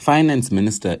Finance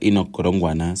Minister Enoch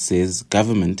Godongwana says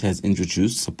government has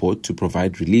introduced support to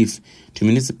provide relief to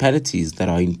municipalities that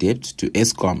are in debt to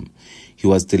Eskom. He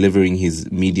was delivering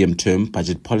his medium-term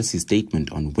budget policy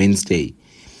statement on Wednesday.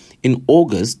 In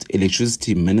August,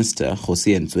 Electricity Minister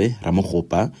Kgosientsho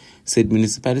Ramokgopa said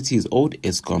municipalities owed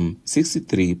Eskom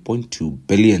 63.2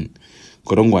 billion.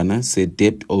 Godongwana said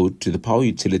debt owed to the power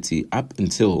utility up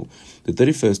until the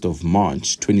 31st of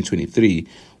March 2023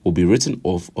 will be written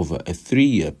off over a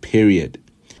 3-year period.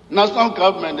 National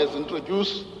government has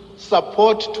introduced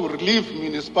support to relieve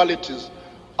municipalities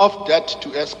of debt to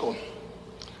Eskom.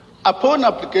 Upon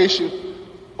application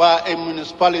by a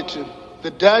municipality, the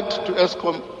debt to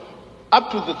Eskom up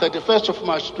to the 31st of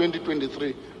March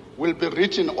 2023 will be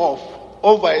written off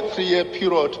over a 3-year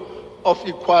period of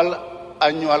equal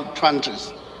annual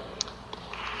tranches.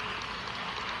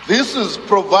 This is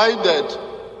providing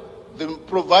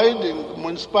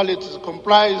municipalities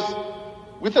complies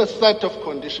with a set of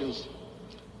conditions.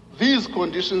 These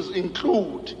conditions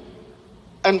include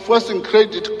enforcing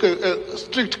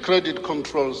strict credit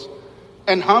controls,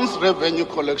 enhanced revenue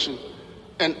collection,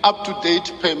 and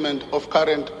up-to-date payment of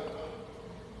current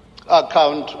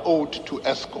account owed to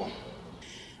Eskom.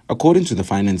 According to the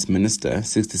Finance Minister,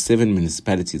 67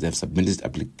 municipalities have submitted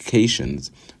applications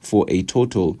for a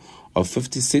total of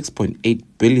 56.8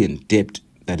 billion debt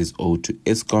that is owed to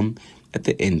Eskom at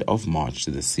the end of March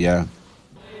this year.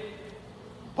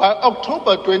 By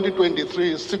October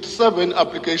 2023, 67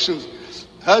 applications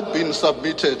had been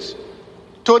submitted,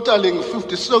 totaling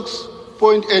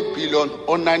 56.8 billion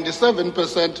or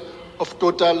 97% of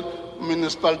total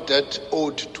municipal debt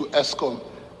owed to Eskom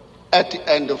at the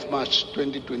end of March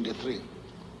 2023.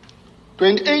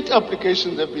 28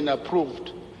 applications have been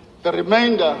approved. The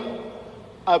remainder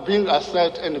are being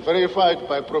assessed and verified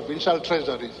by provincial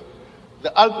treasuries.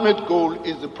 The ultimate goal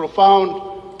is the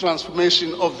profound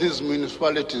transformation of these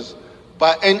municipalities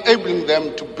by enabling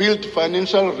them to build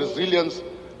financial resilience,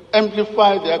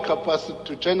 amplify their capacity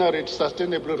to generate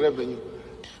sustainable revenue.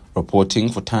 Reporting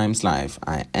for Times Live,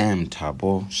 I am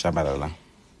Thabo Shabalala.